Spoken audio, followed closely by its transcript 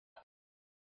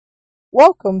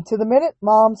Welcome to the Minute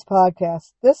Moms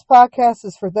Podcast. This podcast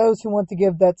is for those who want to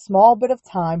give that small bit of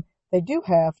time they do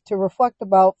have to reflect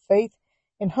about faith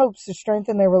in hopes to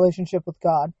strengthen their relationship with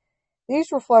God.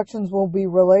 These reflections will be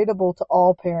relatable to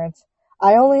all parents.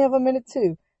 I only have a minute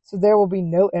too, so there will be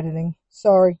no editing.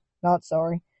 Sorry, not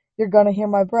sorry. You're gonna hear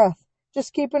my breath.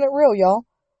 Just keeping it real, y'all.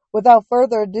 Without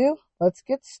further ado, let's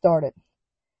get started.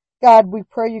 God, we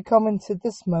pray you come into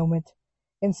this moment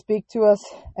and speak to us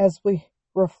as we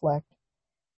reflect.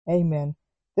 Amen.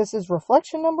 This is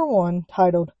reflection number 1,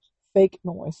 titled Fake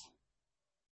Noise.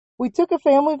 We took a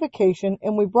family vacation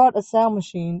and we brought a sound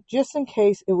machine just in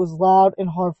case it was loud and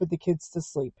hard for the kids to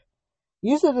sleep.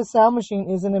 Usually the sound machine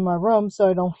isn't in my room, so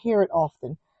I don't hear it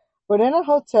often. But in a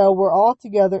hotel, we're all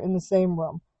together in the same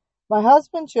room. My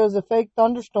husband chose a fake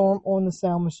thunderstorm on the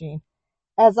sound machine.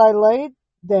 As I laid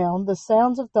down, the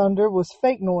sounds of thunder was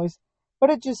fake noise, but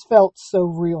it just felt so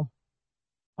real.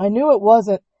 I knew it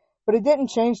wasn't, but it didn't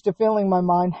change the feeling my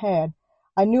mind had.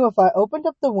 I knew if I opened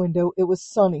up the window, it was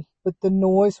sunny, but the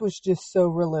noise was just so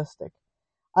realistic.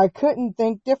 I couldn't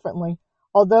think differently,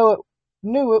 although I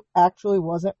knew it actually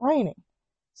wasn't raining.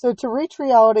 So to reach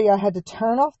reality, I had to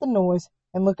turn off the noise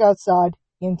and look outside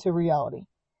into reality.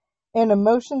 And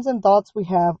emotions and thoughts we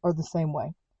have are the same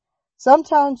way.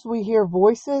 Sometimes we hear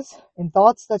voices and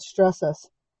thoughts that stress us,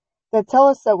 that tell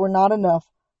us that we're not enough,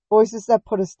 voices that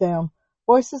put us down,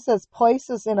 voices that place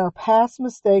us in our past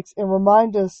mistakes and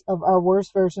remind us of our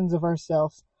worst versions of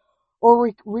ourselves,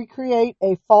 or recreate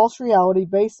a false reality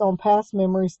based on past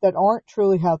memories that aren't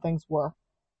truly how things were.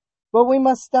 But we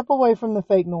must step away from the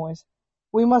fake noise.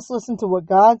 We must listen to what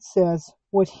God says,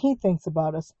 what He thinks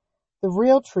about us, the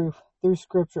real truth through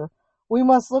Scripture. We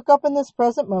must look up in this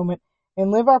present moment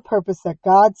and live our purpose that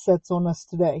God sets on us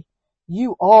today.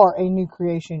 You are a new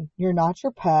creation. You're not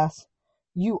your past.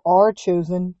 You are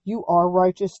chosen, you are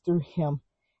righteous through Him,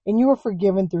 and you are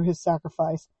forgiven through His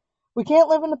sacrifice. We can't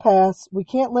live in the past, we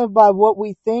can't live by what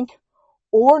we think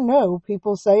or know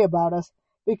people say about us,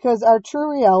 because our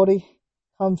true reality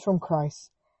comes from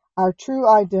Christ. Our true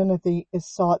identity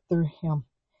is sought through Him.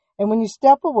 And when you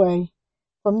step away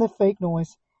from the fake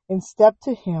noise and step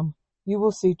to Him, you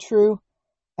will see true,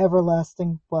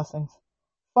 everlasting blessings.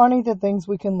 Funny the things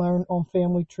we can learn on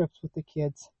family trips with the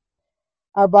kids.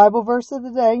 Our Bible verse of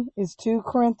the day is 2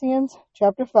 Corinthians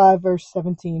chapter 5, verse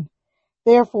 17.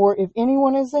 Therefore, if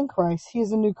anyone is in Christ, he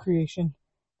is a new creation.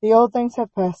 The old things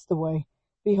have passed away.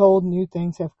 Behold, new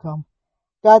things have come.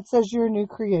 God says you're a new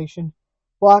creation.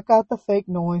 Block out the fake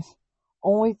noise.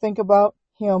 Only think about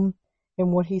Him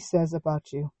and what He says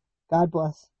about you. God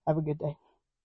bless. Have a good day.